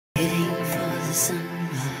the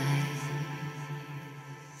sunrise,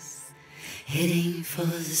 heading for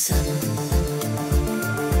the sun.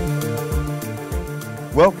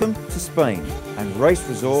 Welcome to Spain and race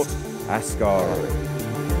resort Ascari.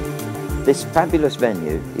 This fabulous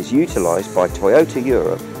venue is utilised by Toyota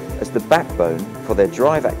Europe as the backbone for their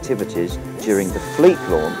drive activities during the fleet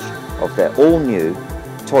launch of their all-new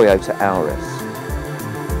Toyota Auris.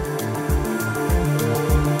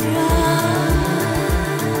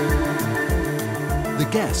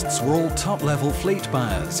 The guests were all top-level fleet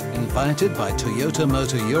buyers invited by Toyota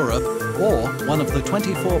Motor Europe or one of the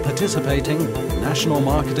 24 participating national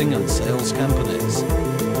marketing and sales companies.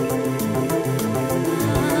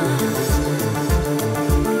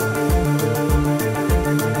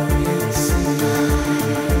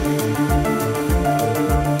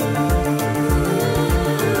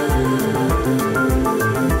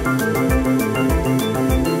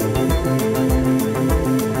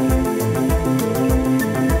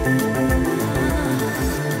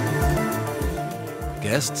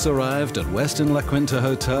 Guests arrived at Westin La Quinta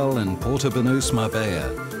Hotel in Portobanús, Marbella,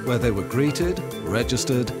 where they were greeted,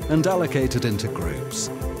 registered and allocated into groups.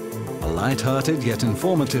 A light-hearted yet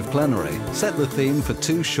informative plenary set the theme for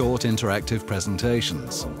two short interactive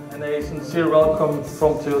presentations. And a sincere welcome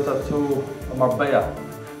from Toyota to Marbella.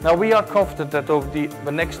 Now we are confident that over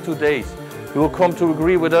the next 2 days you will come to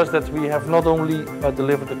agree with us that we have not only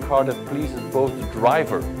delivered a car that pleases both the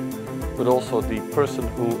driver but also the person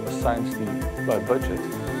who assigns the budget.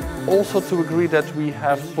 Also to agree that we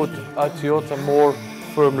have put Toyota more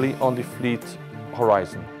firmly on the fleet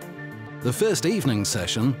horizon. The first evening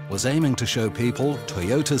session was aiming to show people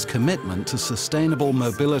Toyota's commitment to sustainable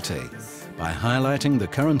mobility by highlighting the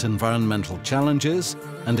current environmental challenges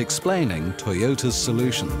and explaining Toyota's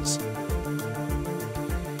solutions.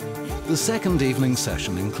 The second evening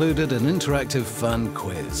session included an interactive fun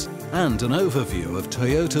quiz and an overview of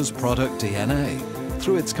Toyota's product DNA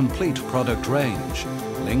through its complete product range,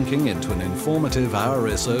 linking into an informative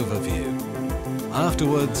Auris overview.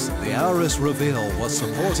 Afterwards, the Auris reveal was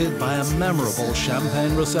supported by a memorable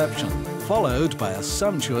champagne reception, followed by a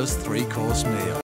sumptuous three-course meal.